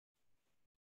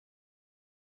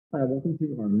Hi, welcome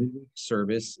to our midweek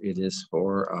service. It is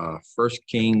for 1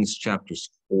 Kings chapters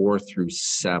 4 through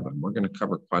 7. We're going to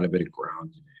cover quite a bit of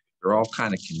ground today. They're all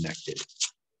kind of connected.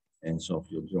 And so if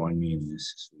you'll join me in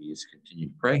this, please continue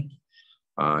to pray.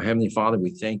 Heavenly Father,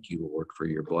 we thank you, Lord, for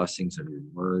your blessings of your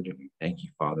word. And we thank you,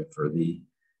 Father, for the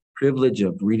privilege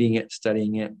of reading it,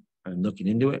 studying it, and looking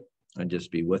into it. And just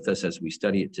be with us as we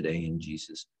study it today in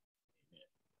Jesus.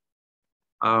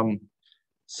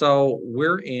 So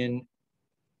we're in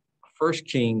 1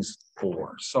 Kings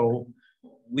 4. So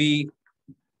we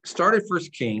started 1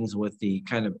 Kings with the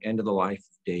kind of end of the life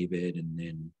of David, and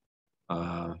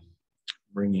then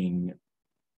bringing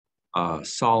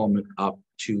Solomon up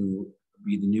to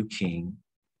be the new king.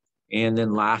 And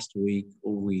then last week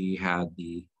we had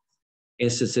the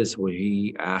instances where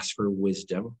he asked for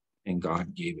wisdom and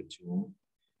God gave it to him.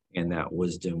 And that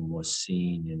wisdom was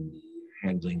seen in the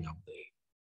handling of the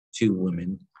two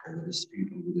women over the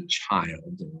dispute over the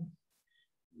child. And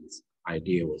his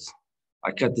idea was,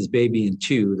 I cut this baby in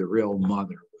two, the real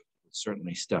mother would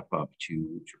certainly step up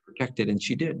to protect it, and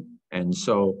she did. And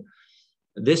so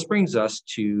this brings us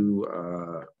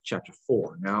to chapter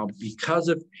 4. Now, because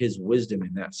of his wisdom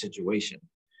in that situation,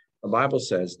 the Bible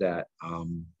says that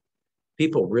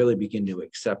people really begin to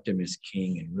accept him as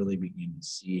king and really begin to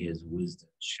see his wisdom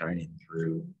shining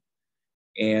through.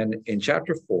 And in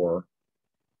chapter 4,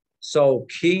 so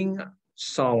King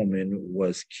Solomon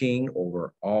was king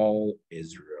over all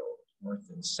Israel, north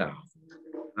and south.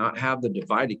 Not have the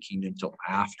divided kingdom until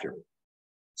after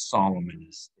Solomon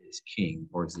is king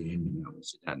towards the end, and we'll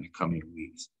see that in the coming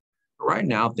weeks. But right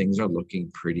now, things are looking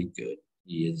pretty good.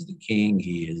 He is the king.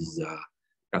 He is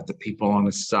got the people on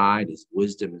his side. His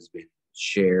wisdom has been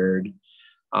shared.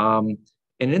 And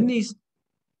in these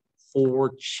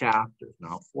 4 chapters,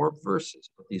 not 4 verses,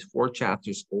 but these 4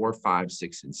 chapters, 4, 5,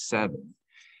 6, and 7,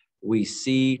 we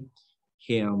see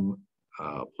him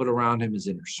put around him his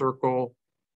inner circle.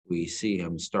 We see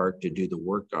him start to do the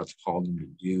work God's called him to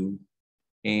do.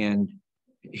 And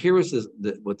here is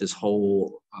what this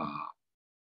whole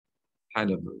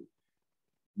kind of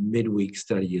midweek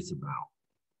study is about.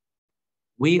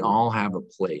 We all have a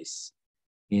place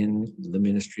in the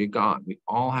ministry of God. We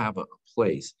all have a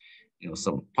place. You know,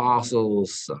 some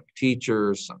apostles, some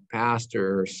teachers, some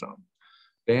pastors, some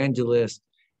evangelists,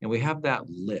 and we have that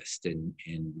list, and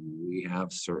we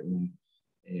have certain,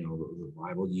 you know, the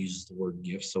Bible uses the word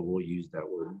gifts, so we'll use that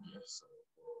word gifts.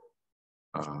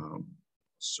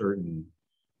 Certain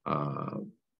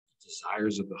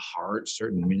desires of the heart,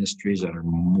 certain ministries that are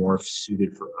more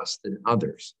suited for us than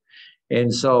others.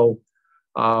 And so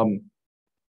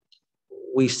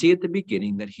we see at the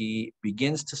beginning that he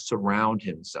begins to surround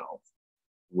himself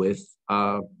with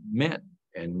men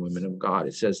and women of God.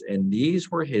 It says, and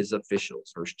these were his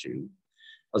officials, verse 2,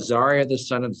 Azariah, the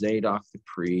son of Zadok, the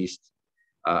priest,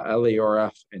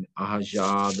 Elioreph and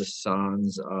Ahijah, the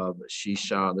sons of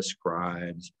Shisha, the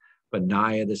scribes,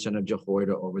 Benaiah, the son of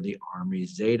Jehoiada, over the army,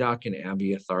 Zadok and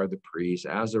Abiathar, the priests,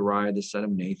 Azariah, the son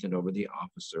of Nathan, over the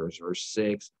officers, verse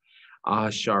 6,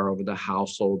 Ahishar, over the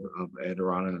household of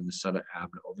Adonijah, and the son of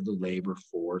Abner, over the labor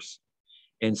force.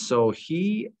 And so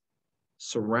he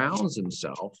surrounds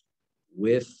himself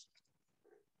with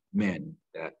men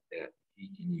that he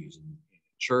can use in the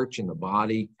church, in the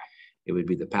body. It would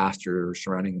be the pastor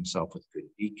surrounding himself with good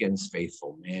deacons,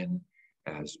 faithful men,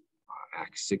 as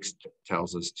Acts 6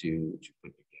 tells us to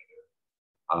put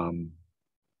together.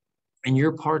 And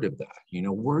you're part of that. You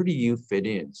know, where do you fit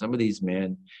in? Some of these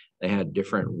men, they had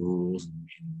different rules, and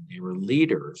they were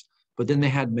leaders, but then they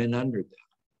had men under them.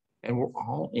 And we're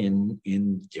all in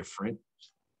different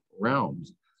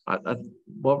realms.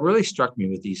 What really struck me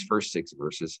with these first 6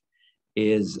 verses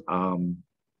is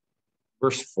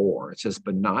verse 4. It says,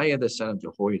 Benaiah, the son of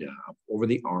Jehoiada, over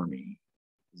the army,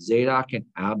 Zadok and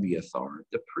Abiathar,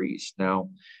 the priest.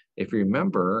 Now, if you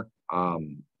remember,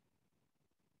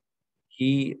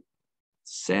 he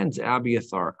sends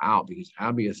Abiathar out because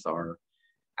Abiathar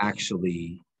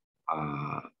actually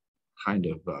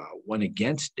went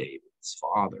against David's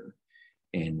father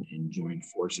and joined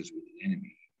forces with the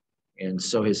enemy. And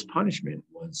so his punishment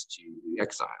was to be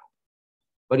exiled.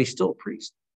 But he's still a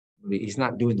priest. He's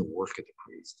not doing the work of the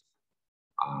priest.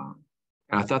 And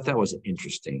I thought that was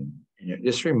interesting. And it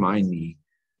just reminded me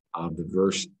of the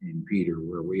verse in Peter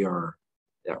where we are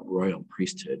that royal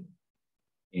priesthood.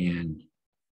 And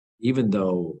even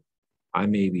though I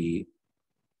may be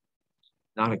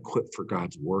not equipped for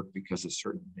God's work because of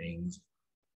certain things,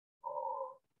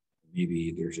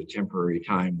 maybe there's a temporary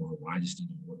time where I just need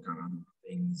to work on other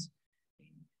things and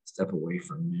step away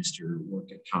from ministry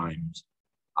work at times.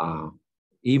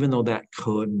 Even though that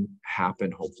could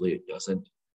happen, hopefully it doesn't.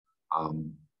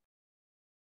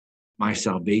 My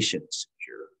salvation is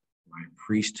secure. My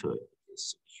priesthood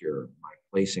is secure. My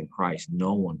place in Christ,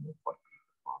 no one will put me in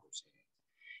the Father's hand.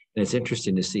 And it's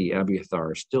interesting to see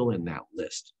Abiathar is still in that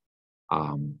list,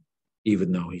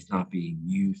 even though he's not being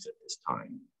used at this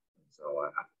time. And so I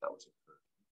thought that was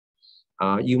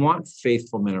encouraging. You want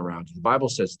faithful men around you. The Bible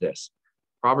says this,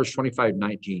 Proverbs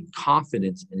 25:19,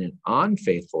 confidence in an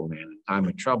unfaithful man in time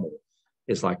of trouble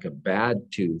is like a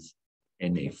bad tooth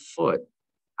and a foot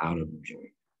out of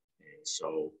joint. And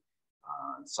so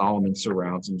Solomon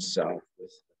surrounds himself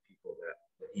with the people that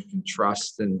he can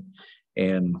trust.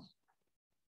 And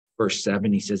verse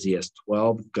 7, he says he has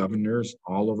 12 governors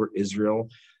all over Israel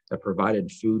that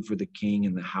provided food for the king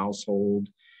and the household.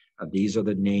 These are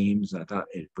the names. I thought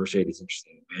verse 8 is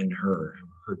interesting. Ben-Hur, I've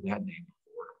heard that name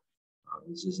before.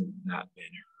 This isn't that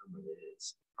Ben-Hur, but it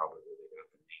is probably where they got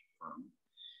the name from.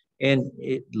 And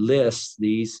it lists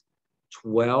these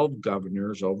 12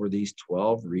 governors over these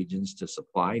 12 regions to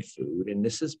supply food. And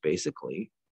this is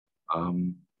basically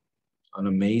an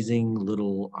amazing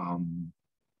little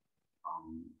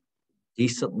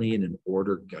decently and in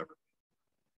order government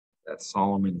that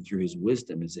Solomon, through his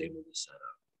wisdom, is able to set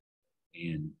up.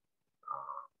 And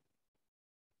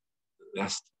the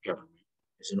best government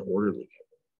is an orderly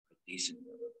government, a decent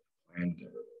government, a planned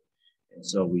government. And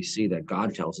so we see that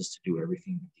God tells us to do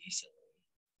everything decently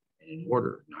and in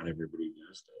order. Not everybody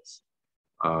does this.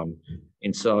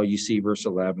 And so you see verse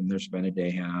 11, there's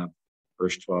Ben-Adahab,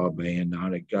 verse 12,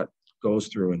 Baanah. It goes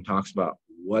through and talks about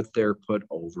what they're put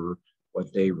over,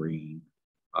 what they reign.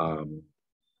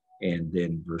 And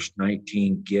then verse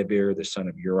 19, Gibir, the son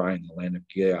of Uri, in the land of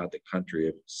Gilead, the country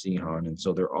of Sihon. And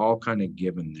so they're all kind of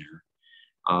given there.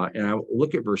 And I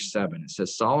look at verse 7. It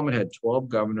says, Solomon had 12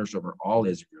 governors over all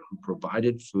Israel who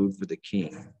provided food for the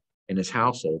king and his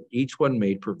household. Each one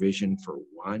made provision for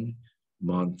 1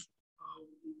 month of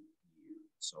the year.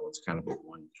 So it's kind of a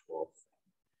 1/12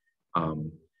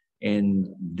 thing. And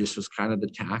this was kind of the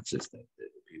taxes that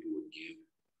people would give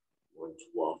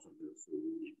 1/12 of their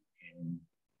food. And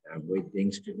that way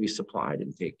things could be supplied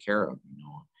and taken care of. I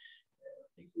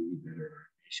think we'd be better in our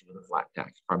nation with a flat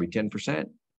tax, probably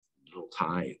 10%. Little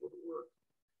tithe would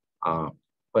work,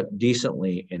 but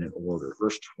decently and in order.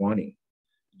 Verse 20,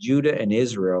 Judah and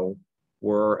Israel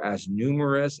were as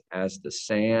numerous as the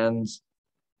sands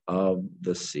of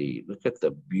the sea. Look at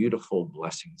the beautiful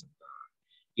blessings of God.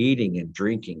 Eating and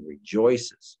drinking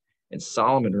rejoices. And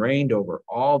Solomon reigned over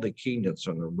all the kingdoms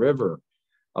from the river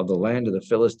of the land of the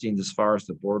Philistines as far as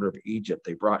the border of Egypt.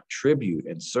 They brought tribute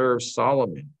and served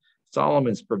Solomon.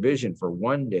 Solomon's provision for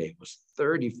one day was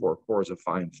 34 cores of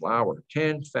fine flour,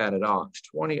 10 fatted ox,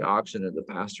 20 oxen in the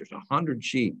pastures, 100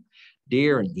 sheep,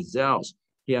 deer, and gazelles.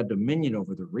 He had dominion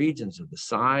over the regions of the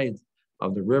sides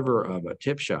of the river of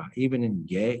Tipshah, even in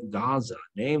Gaza,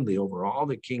 namely over all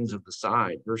the kings of the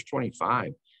side. Verse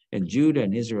 25, and Judah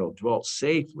and Israel dwelt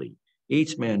safely,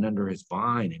 each man under his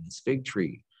vine and his fig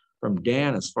tree, from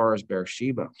Dan as far as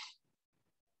Beersheba.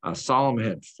 Solomon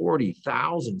had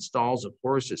 40,000 stalls of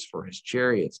horses for his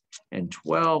chariots and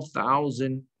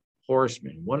 12,000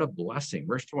 horsemen. What a blessing.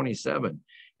 Verse 27,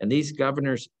 and these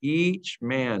governors, each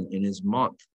man in his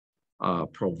month,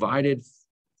 provided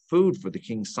food for the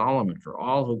King Solomon, for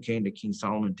all who came to King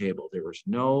Solomon's table. There was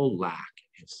no lack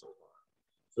in his salon.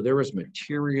 So there was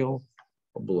material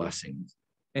blessings.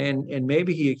 And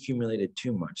maybe he accumulated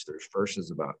too much. There's verses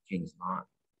about kings not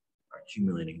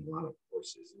accumulating a lot of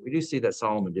horses. We do see that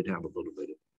Solomon did have a little bit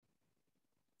of,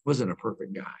 wasn't a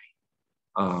perfect guy.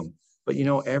 But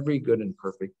every good and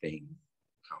perfect thing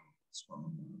comes from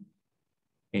God.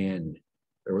 And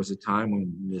there was a time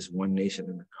when this one nation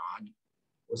under God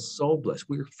was so blessed.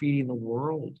 We were feeding the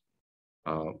world.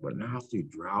 But now through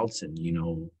droughts and,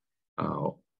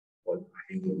 what I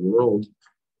think the world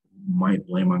might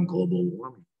blame on global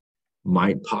warming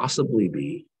might possibly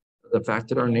be the fact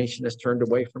that our nation has turned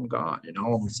away from God, and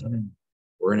all of a sudden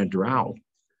we're in a drought,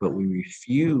 but we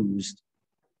refused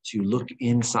to look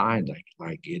inside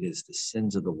like it is the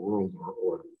sins of the world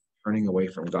or turning away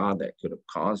from God that could have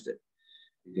caused it.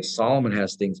 Because Solomon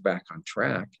has things back on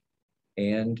track,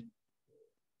 and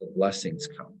the blessings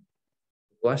come.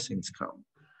 The blessings come.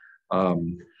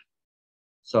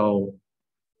 So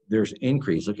there's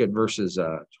increase. Look at verses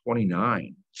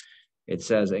 29. It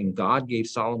says, and God gave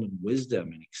Solomon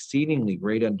wisdom and exceedingly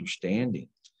great understanding.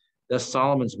 Thus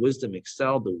Solomon's wisdom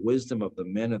excelled the wisdom of the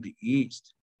men of the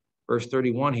East. Verse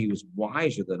 31, he was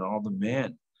wiser than all the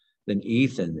men, than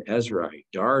Ethan, Ezrai,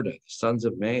 Darda, the sons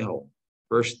of Mahol.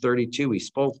 Verse 32, he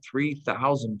spoke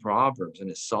 3,000 proverbs, and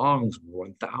his songs were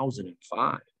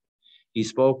 1,005. He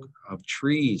spoke of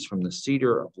trees from the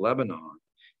cedar of Lebanon.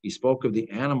 He spoke of the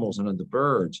animals and of the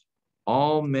birds.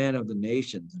 All men of the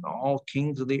nations and all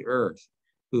kings of the earth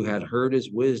who had heard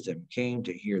his wisdom came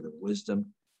to hear the wisdom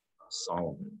of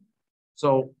Solomon.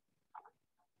 So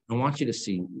I want you to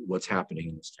see what's happening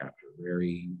in this chapter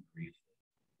very briefly.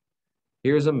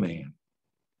 Here's a man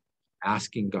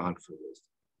asking God for wisdom.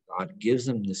 God gives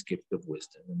him this gift of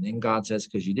wisdom. And then God says,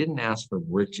 because you didn't ask for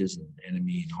riches and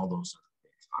enemy and all those other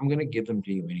things, I'm going to give them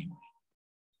to you anyway.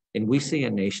 And we see a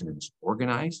nation that's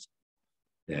organized,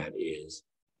 that is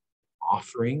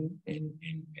offering, and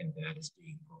that is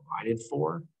being provided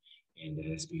for, and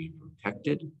that is being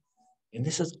protected. And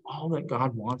this is all that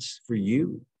God wants for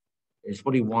you. It's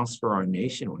what he wants for our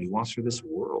nation, what he wants for this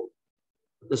world.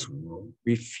 But this world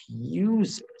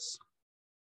refuses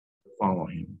to follow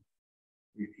him.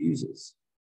 Refuses.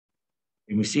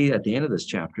 And we see at the end of this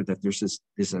chapter that there's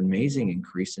this amazing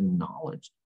increase in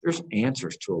knowledge. There's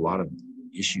answers to a lot of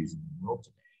issues in the world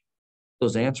today.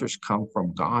 Those answers come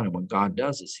from God, and what God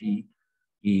does is he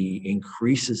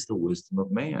increases the wisdom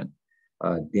of man.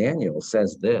 Daniel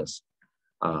says this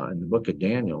in the book of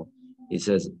Daniel. He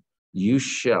says,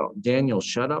 Daniel,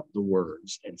 shut up the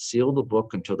words and seal the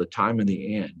book until the time of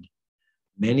the end.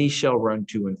 Many shall run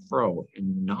to and fro,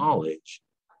 and knowledge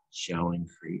shall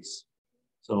increase.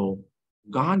 So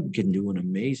God can do an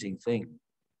amazing thing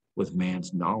with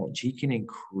man's knowledge. He can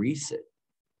increase it,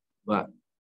 but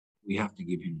we have to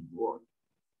give him glory.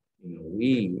 You know,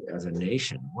 we as a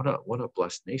nation, what a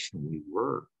blessed nation we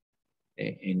were.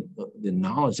 And the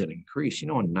knowledge that increased. You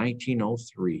know, in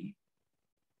 1903,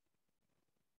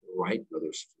 the Wright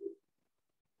brothers flew.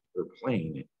 They're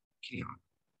playing at Keon.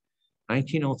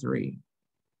 1903.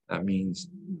 That means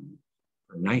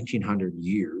for 1900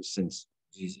 years since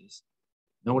Jesus,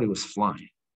 nobody was flying.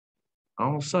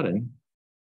 All of a sudden,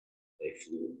 they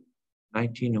flew.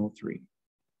 1903.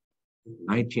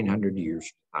 1900 years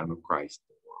from the time of Christ.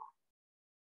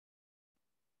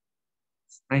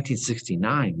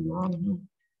 1969, we were on the moon.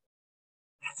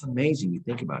 That's amazing. You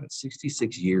think about it.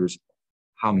 66 years,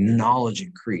 how knowledge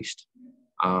increased.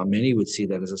 Many would see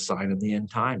that as a sign of the end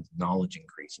times, knowledge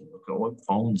increasing. Look at what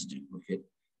phones do. Look at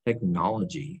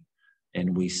technology.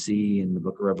 And we see in the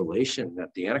book of Revelation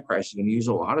that the Antichrist is going to use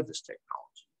a lot of this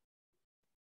technology.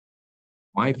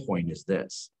 My point is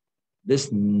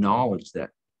this knowledge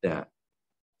that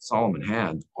Solomon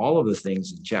had, all of the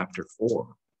things in chapter 4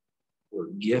 were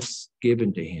gifts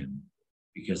given to him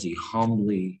because he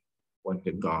humbly went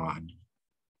to God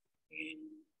and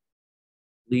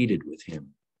pleaded with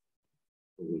him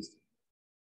for wisdom.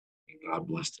 And God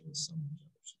blessed him with so much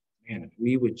others. Man, if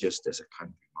we would just, as a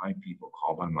country, my people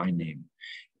called by my name,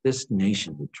 this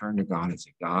nation would turn to God and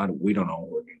say, God, we don't know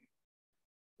what we're doing.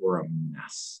 We're a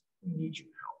mess. We need your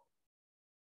help.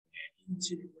 And you can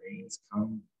see the rains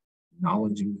come,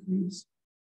 knowledge increase,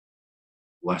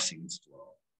 blessings flow.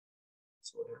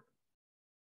 That's what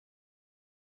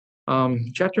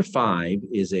happened. Chapter 5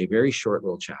 is a very short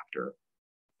little chapter.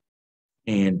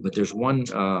 But there's one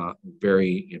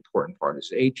very important part.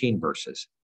 It's 18 verses.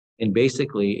 And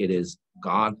basically, it is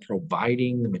God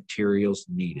providing the materials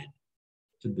needed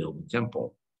to build the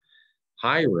temple.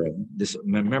 Hiram,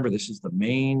 remember, this is the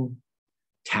main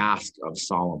task of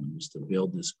Solomon, was to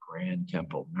build this grand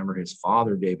temple. Remember, his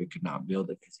father David could not build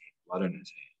it because he had blood on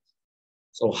his hands.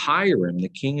 So Hiram, the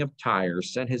king of Tyre,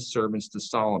 sent his servants to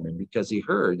Solomon because he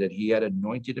heard that he had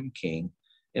anointed him king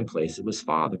in place of his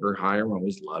father. For Hiram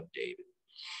always loved David.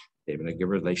 David had a good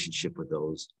relationship with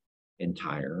those in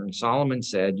Tyre. And Solomon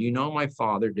said, you know, my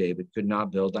father David could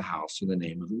not build a house in the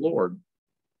name of the Lord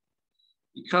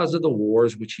because of the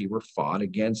wars which he were fought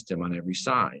against him on every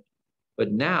side.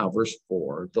 But now, verse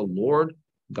 4, the Lord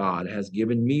God has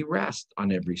given me rest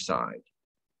on every side.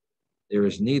 There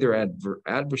is neither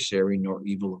adversary nor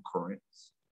evil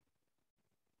occurrence.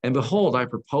 And behold, I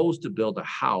propose to build a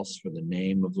house for the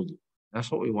name of the Lord.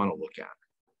 That's what we want to look at.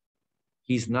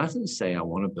 He doesn't say, I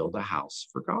want to build a house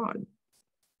for God.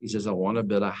 He says, I want to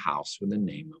build a house for the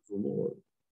name of the Lord.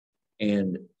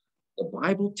 And the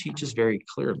Bible teaches very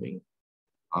clearly,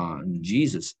 and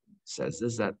Jesus says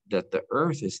this, that the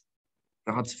earth is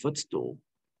God's footstool,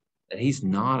 that he's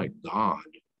not a God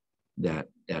that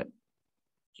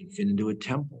can fit into a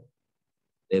temple.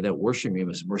 They that worship me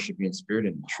must worship me in spirit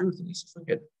and in truth. And he says,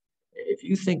 look, if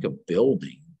you think a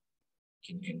building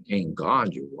can contain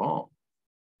God, you're wrong.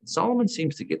 And Solomon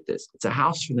seems to get this. It's a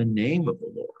house for the name of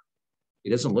the Lord. He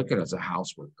doesn't look at it as a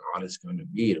house where God is going to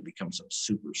be. It'll become some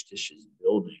superstitious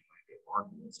building like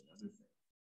apartments and other things.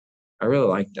 I really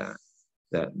like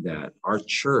that our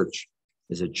church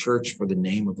is a church for the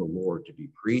name of the Lord, to be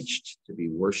preached, to be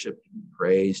worshiped, to be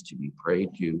praised, to be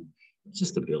prayed to. It's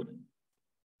just a building.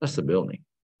 That's the building.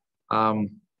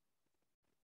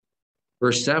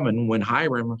 Verse 7, when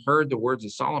Hiram heard the words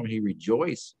of Solomon, he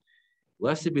rejoiced.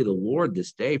 Blessed be the Lord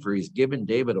this day, for he's given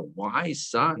David a wise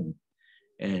son.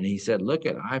 And he said, look,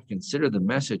 I've considered the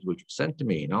message which was sent to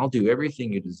me, and I'll do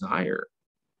everything you desire.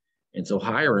 And so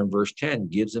Hiram, verse 10,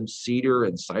 gives him cedar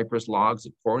and cypress logs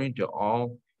according to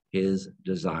all his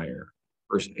desire.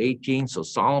 Verse 18, so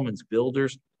Solomon's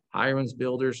builders, Hiram's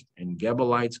builders, and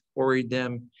Gebalites quarried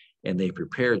them, and they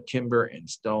prepared timber and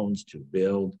stones to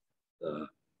build the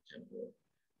temple.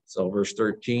 So verse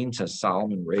 13 says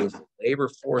Solomon raised a labor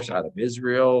force out of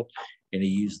Israel, and he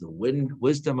used the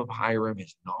wisdom of Hiram,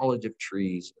 his knowledge of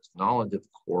trees, his knowledge of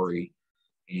quarry,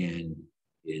 and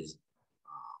his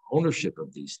ownership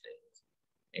of these things.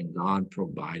 And God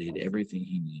provided everything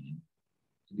he needed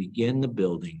to begin the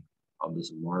building of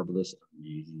this marvelous,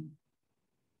 amazing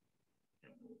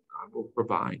temple. God will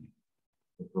provide.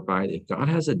 He'll provide. If God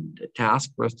has a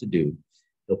task for us to do,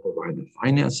 he'll provide the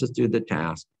finances to do the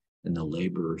task and the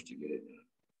laborers to get it done.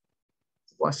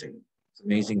 It's a blessing. It's an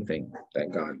amazing thing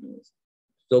that God knows.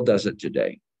 Still does it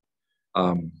today.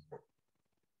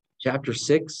 Chapter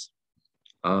 6,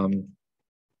 the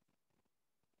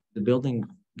building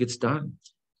gets done.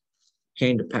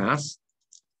 Came to pass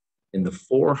in the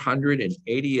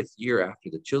 480th year after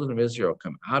the children of Israel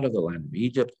come out of the land of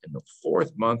Egypt, in the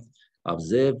 4th month of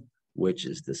Ziv, which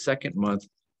is the 2nd month,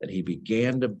 that he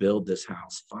began to build this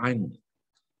house. Finally,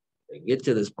 they get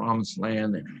to this promised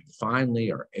land and they finally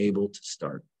are able to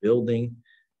start building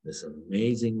this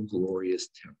amazing, glorious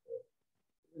temple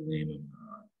in the name of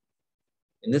God.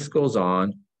 And this goes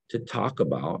on to talk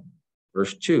about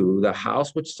verse 2, the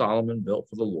house which Solomon built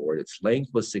for the Lord, its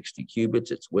length was 60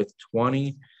 cubits, its width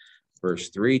 20. Verse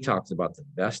 3 talks about the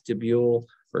vestibule.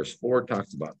 Verse 4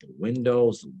 talks about the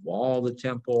windows, the wall of the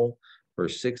temple.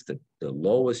 Verse 6, the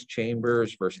lowest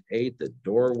chambers. Verse 8, the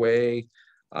doorway.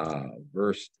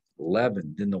 Verse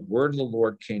 11, then the word of the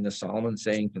Lord came to Solomon,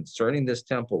 saying, concerning this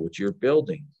temple which you're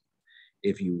building,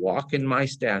 if you walk in my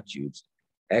statutes,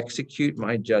 execute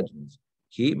my judgments,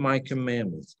 keep my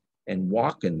commandments, and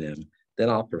walk in them, then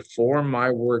I'll perform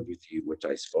my word with you, which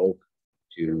I spoke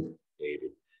to David.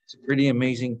 It's a pretty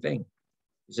amazing thing.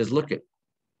 He says, look,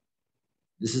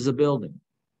 this is a building.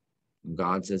 And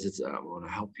God says, I want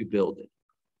to help you build it.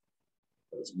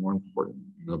 But it's more important.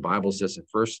 The Bible says in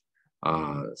 1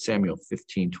 Samuel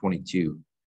 15:22,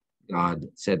 God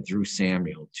said through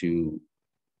Samuel to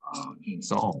King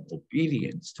Saul,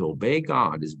 obedience, to obey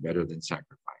God is better than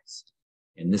sacrifice.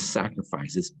 And this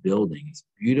sacrifice, this building, as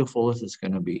beautiful as it's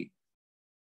going to be.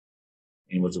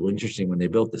 And what's interesting, when they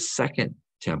built the 2nd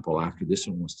temple after this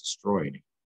one was destroyed,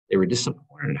 they were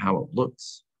disappointed in how it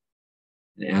looks.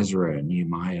 And Ezra and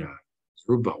Nehemiah,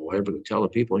 Zerubbabel, whatever, to tell the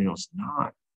people, it's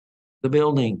not the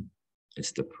building,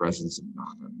 it's the presence of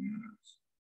God that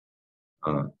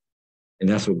matters. And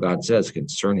that's what God says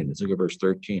concerning this. Look at verse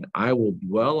 13. I will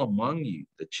dwell among you,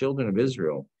 the children of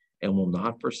Israel, and will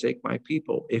not forsake my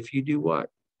people. If you do what?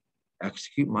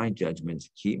 Execute my judgments,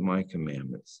 keep my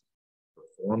commandments,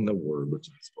 perform the word which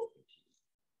I spoke to you.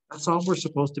 That's all we're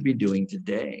supposed to be doing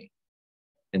today.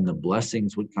 And the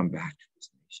blessings would come back to this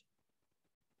nation.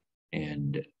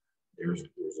 And there's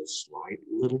a slight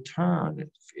little turn,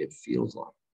 it feels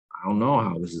like. I don't know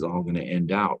how this is all going to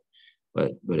end out,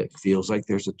 but it feels like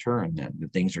there's a turn, that the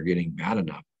things are getting bad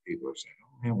enough. People are saying,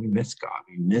 oh man, we miss God.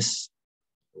 We miss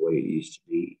the way it used to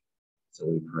be. So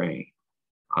we pray.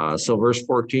 So verse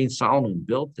 14, Solomon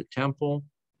built the temple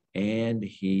and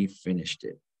he finished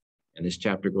it. And this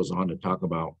chapter goes on to talk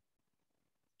about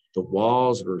the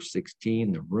walls, verse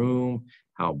 16, the room,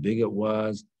 how big it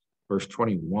was. Verse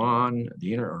 21,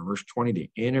 verse 20, the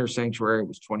inner sanctuary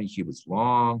was 20 cubits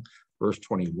long. Verse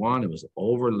 21, it was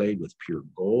overlaid with pure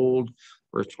gold.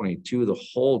 Verse 22, the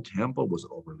whole temple was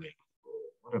overlaid with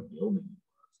gold. What a building it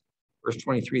was. Verse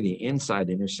 23, the inside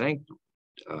inner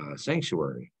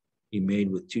sanctuary he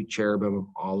made with 2 cherubim of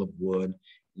olive wood.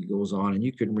 He goes on, and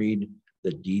you can read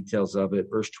the details of it.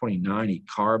 Verse 29, he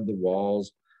carved the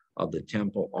walls of the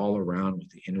temple all around with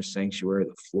the inner sanctuary,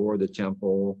 the floor of the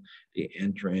temple, the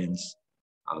entrance.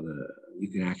 You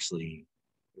can actually,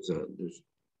 there's a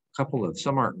couple of,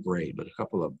 some aren't great, but a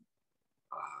couple of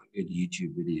good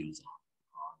YouTube videos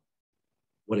on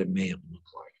what it may have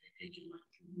looked like. They take you like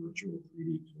virtual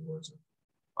 3D tours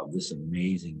of this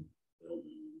amazing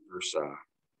building. Verse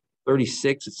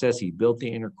 36, it says he built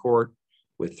the inner court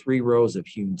with 3 rows of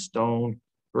hewn stone.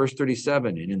 Verse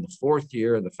 37, and in the 4th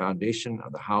year, the foundation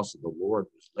of the house of the Lord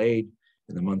was laid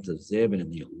in the month of Ziv, and in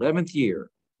the 11th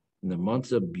year, in the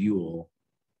month of Buel,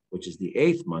 which is the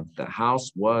 8th month, the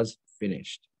house was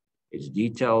finished. Its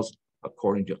details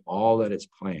according to all that its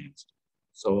plans.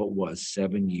 So it was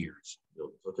 7 years.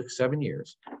 So it took 7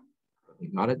 years for They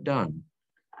got it done,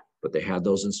 but they had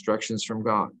those instructions from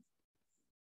God.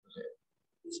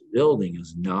 This building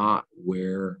is not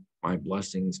where my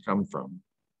blessings come from.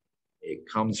 It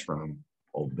comes from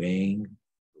obeying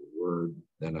the word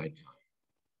that I tell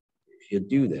you. If you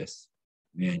do this,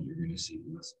 man, you're going to see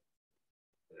blessing.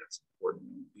 That's important.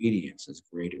 Obedience is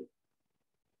greater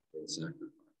than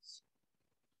sacrifice.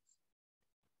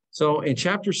 So in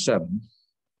chapter 7,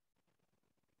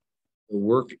 the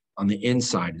work on the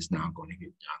inside is now going to get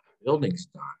done. The building's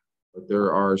done, but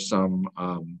there are some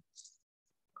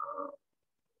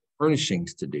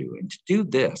furnishings to do. And to do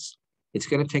this, it's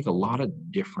going to take a lot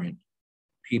of different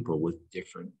people with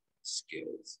different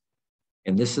skills.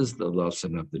 And this is the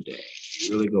lesson of the day.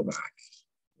 You really go back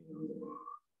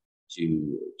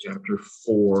to chapter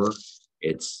 4.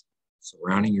 It's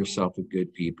surrounding yourself with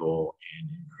good people and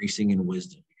increasing in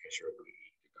wisdom because you're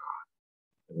obedient to God.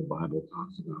 And the Bible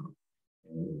talks about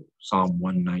in Psalm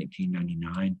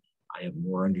 119:99, I have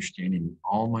more understanding than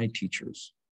all my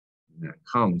teachers. And that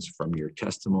comes from your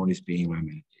testimonies being my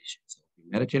meditation. So if you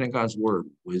meditate on God's word,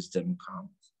 wisdom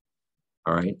comes.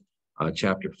 All right.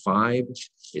 Chapter 5,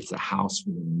 it's a house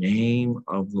for the name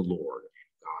of the Lord.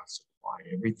 And God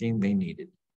supplied everything they needed.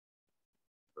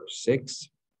 Verse 6,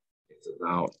 it's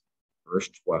about verse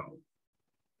 12.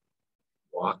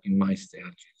 Walk in my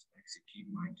statutes, execute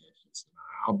my judgments. No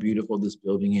matter how beautiful this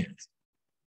building is,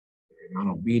 if you're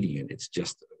not obedient, it's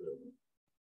just a building.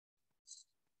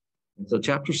 And so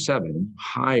chapter 7,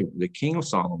 the king of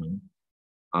Solomon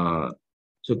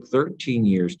took 13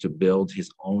 years to build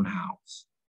his own house.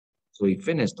 So he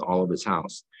finished all of his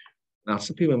house. Now,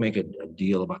 some people make a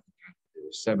deal about the fact that there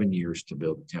were 7 years to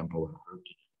build the temple and 13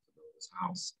 years to build his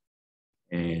house.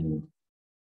 And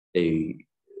they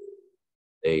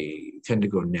tend to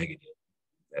go negative,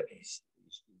 that he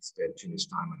spent too much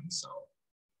time on himself.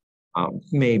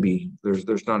 Maybe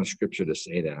there's not a scripture to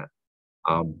say that,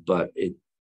 but when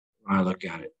I look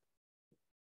at it,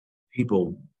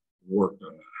 people worked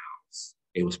on that house.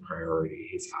 It was priority.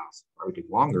 His house probably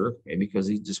took longer, maybe because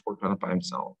he just worked on it by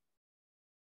himself.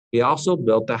 He also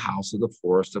built the house of the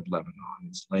forest of Lebanon.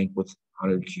 Its length was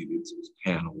 100 cubits. It was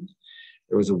paneled.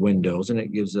 There was windows, and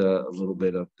it gives a little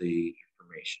bit of the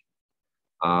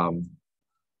information.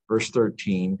 Verse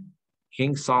 13,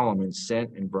 King Solomon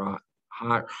sent and brought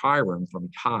Hiram from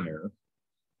Tyre.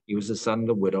 He was the son of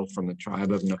the widow from the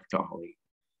tribe of Naphtali.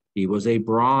 He was a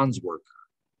bronze worker.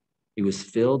 He was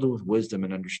filled with wisdom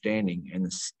and understanding and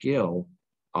the skill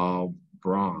of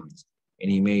bronze. And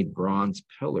he made bronze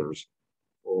pillars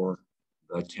for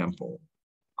the temple.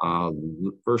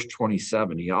 Verse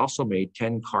 27, he also made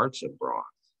 10 carts of bronze.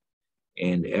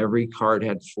 And every cart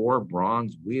had 4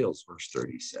 bronze wheels, verse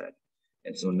 30 said.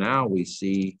 And so now we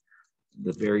see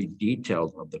the very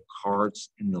details of the carts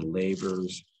and the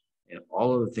labors and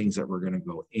all of the things that were going to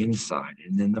go inside,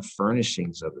 and then the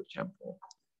furnishings of the temple.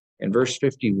 And verse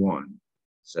 51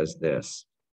 says this,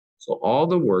 so all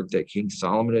the work that King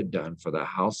Solomon had done for the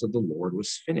house of the Lord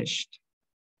was finished.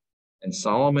 And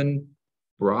Solomon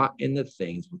brought in the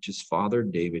things which his father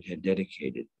David had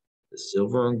dedicated, the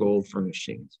silver and gold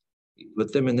furnishings. He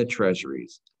put them in the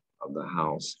treasuries of the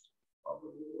house of the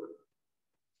Lord.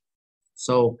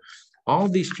 So all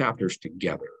these chapters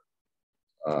together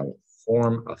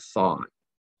form a thought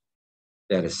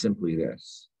that is simply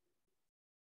this.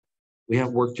 We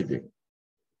have work to do.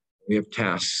 We have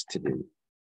tasks to do.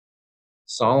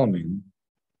 Solomon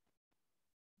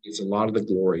gets a lot of the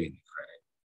glory and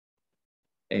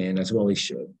credit, and as well he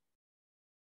should.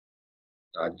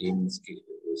 God gave him this gift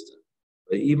of wisdom.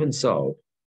 But even so,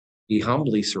 he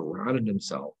humbly surrounded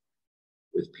himself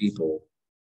with people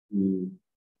who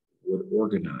would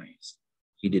organize.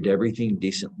 He did everything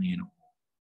decently and all.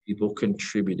 People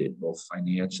contributed both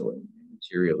financially and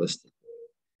materialistically.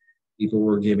 People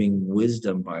were giving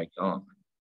wisdom by God.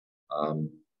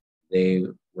 They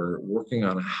were working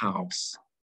on a house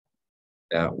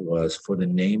that was for the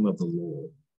name of the Lord.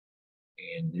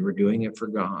 And they were doing it for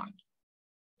God.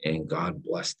 And God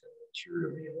blessed them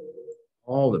materially.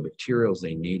 All the materials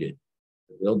they needed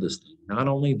to build this thing. Not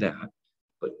only that,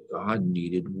 but God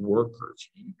needed workers.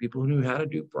 He needed people who knew how to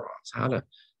do bronze, how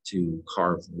to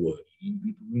carve wood. He needed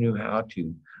people who knew how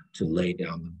to lay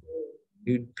down the wood.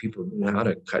 He needed people who knew how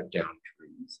to cut down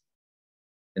trees.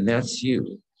 And that's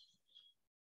you.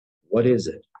 What is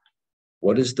it?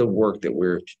 What is the work that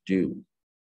we're to do?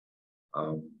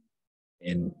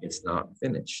 And it's not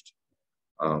finished.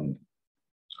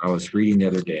 I was reading the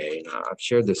other day, and I've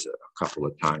shared this a couple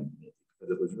of times, but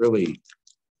it was really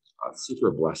a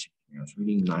super blessing. I was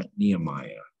reading Nehemiah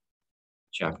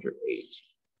chapter 8,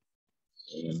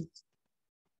 and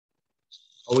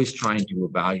always trying to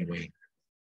evaluate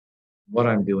what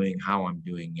I'm doing, how I'm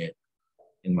doing it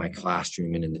in my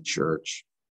classroom and in the church.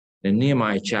 In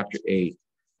Nehemiah chapter 8,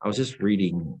 I was just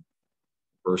reading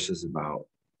verses about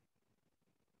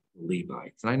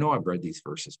Levites. And I know I've read these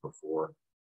verses before,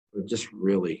 but it just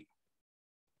really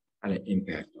had an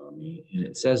impact on me. And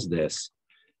it says this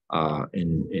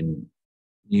in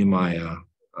Nehemiah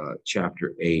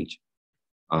chapter 8,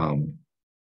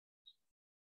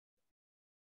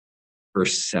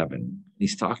 verse 7.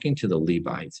 He's talking to the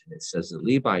Levites, and it says the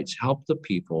Levites helped the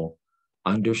people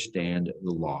understand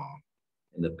the law,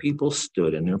 and the people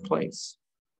stood in their place.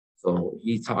 So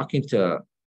he's talking to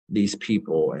these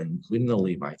people, and including the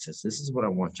Levites, says, this is what I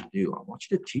want you to do. I want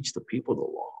you to teach the people the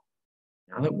law.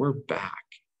 Now that we're back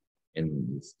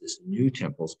and this new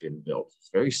temple's been built, it's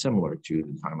very similar to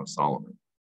the time of Solomon.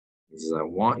 He says, I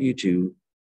want you to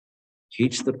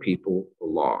teach the people the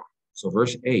law. So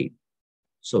verse 8,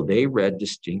 so they read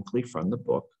distinctly from the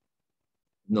book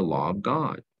in the law of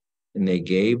God, and they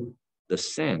gave the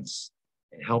sense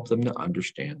and helped them to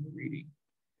understand the reading.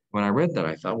 When I read that,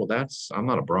 I thought, well, I'm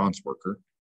not a bronze worker,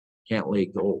 can't lay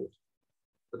gold,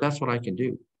 but that's what I can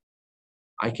do.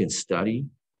 I can study,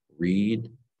 read,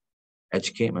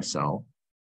 educate myself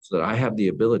so that I have the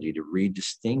ability to read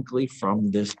distinctly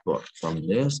from this book, from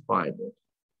this Bible.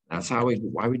 That's why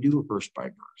we do it verse by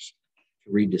verse,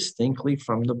 to read distinctly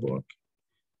from the book,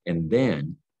 and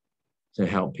then to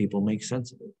help people make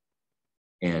sense of it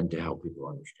and to help people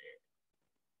understand.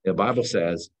 The Bible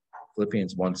says,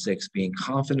 Philippians 1:6, being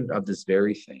confident of this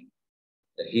very thing,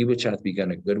 that he which hath begun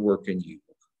a good work in you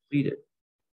will complete it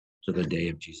to the day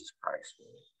of Jesus Christ.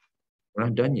 We're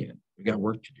not done yet. We got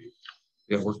work to do.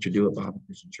 We got work to do at Bible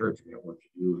Christian Church. We got work to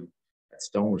do at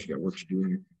Stonewoods. We got work to do in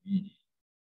your community.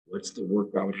 What's the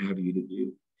work God would have you to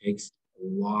do? It takes a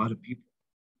lot of people.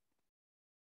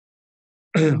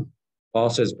 Paul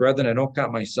says, brethren, I don't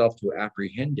count myself to have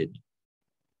apprehended.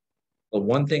 But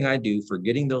one thing I do,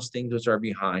 forgetting those things which are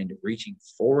behind, reaching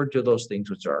forward to those things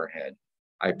which are ahead,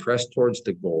 I press towards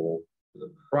the goal, for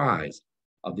the prize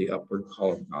of the upward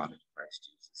call of God in Christ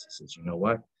Jesus. He says, you know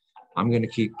what? I'm going to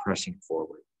keep pressing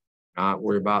forward, not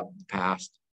worry about the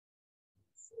past.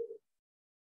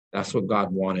 That's what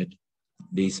God wanted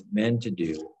these men to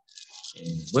do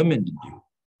and women to do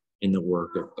in the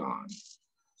work of God.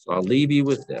 So I'll leave you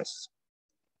with this.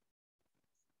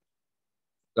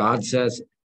 God says,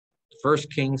 1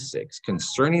 Kings 6,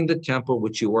 concerning the temple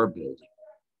which you are building,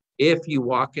 if you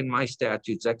walk in my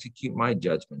statutes, execute my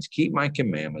judgments, keep my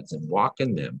commandments, and walk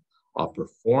in them, I'll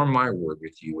perform my word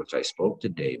with you, which I spoke to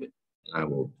David, and I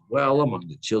will dwell among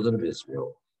the children of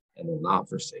Israel and will not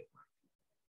forsake my people.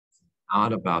 It's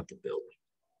not about the building.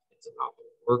 It's about the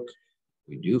work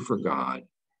we do for God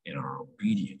and our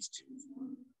obedience to his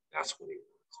word. That's what he wants.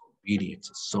 Obedience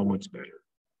is so much better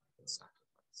than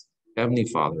sacrifice. Heavenly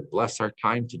Father, bless our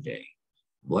time today.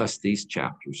 Bless these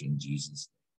chapters in Jesus'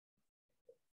 name.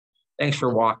 Thanks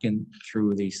for walking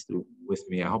through these with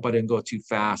me. I hope I didn't go too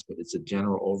fast, but it's a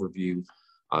general overview.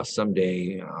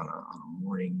 Someday on a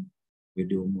morning, we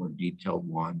do a more detailed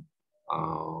one.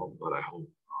 But I hope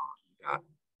you got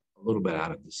a little bit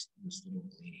out of this little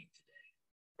meeting today.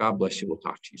 God bless you. We'll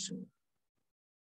talk to you soon.